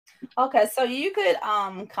Okay, so you could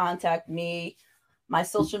contact me. My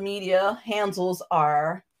social media handles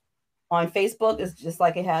are on Facebook is just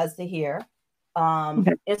like it has to here.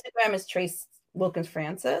 Okay. Instagram is Trace Wilkins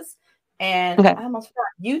Francis. And Okay. I almost forgot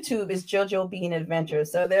YouTube is JoJo Bean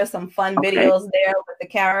Adventures. So there's some fun Okay. videos there with the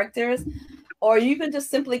characters. Or you can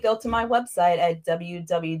just simply go to my website at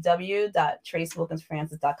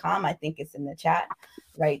www.tracewilkinsfrancis.com. I think it's in the chat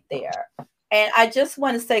right there. And I just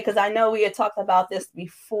want to say, because I know we had talked about this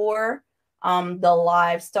before the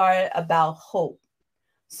live started about hope.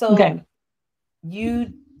 So Okay.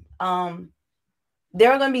 you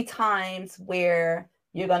there are going to be times where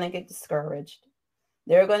you're going to get discouraged.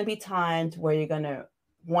 There are going to be times where you're going to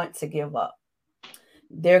want to give up.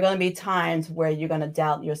 There are going to be times where you're going to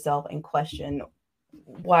doubt yourself and question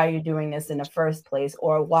why you're doing this in the first place,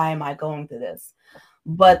 or why am I going through this?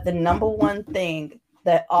 But the number one thing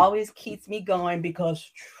that always keeps me going,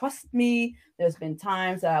 because trust me, there's been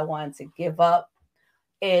times that I wanted to give up,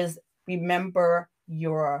 is remember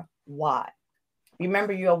your why.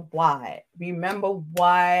 Remember your why. Remember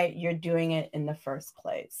why you're doing it in the first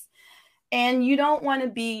place. And you don't want to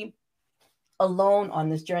be alone on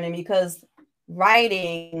this journey, because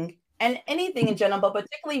writing and anything in general, but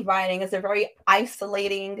particularly writing, is a very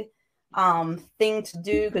isolating thing to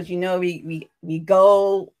do, because we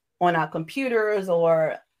go on our computers,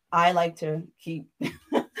 or I like to keep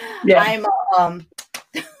Yeah. I'm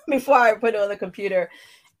before I put it on the computer,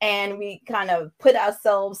 and we kind of put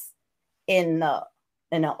ourselves in the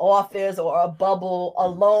in an office or a bubble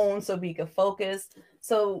alone so we can focus.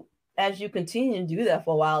 So as you continue to do that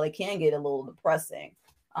for a while, it can get a little depressing.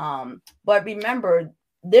 But remember,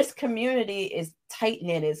 this community is tight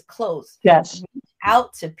knit, is close. Yes. Reach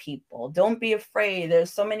out to people. Don't be afraid.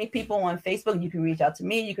 There's so many people on Facebook. You can reach out to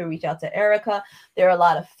me. You can reach out to Erica. There are a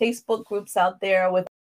lot of Facebook groups out there with